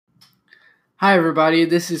Hi, everybody.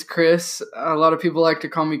 This is Chris. A lot of people like to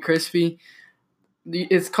call me Crispy.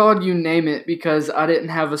 It's called You Name It because I didn't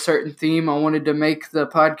have a certain theme. I wanted to make the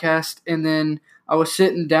podcast, and then I was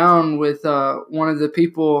sitting down with one of the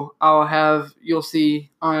people you'll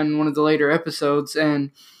see on one of the later episodes,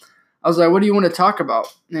 and I was like, "What do you want to talk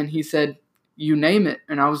about?" And he said, "You name it,"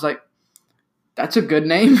 and I was like, "That's a good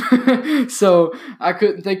name." So I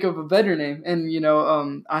couldn't think of a better name, and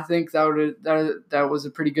I think that was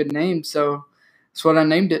a pretty good name, so that's what I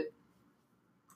named it.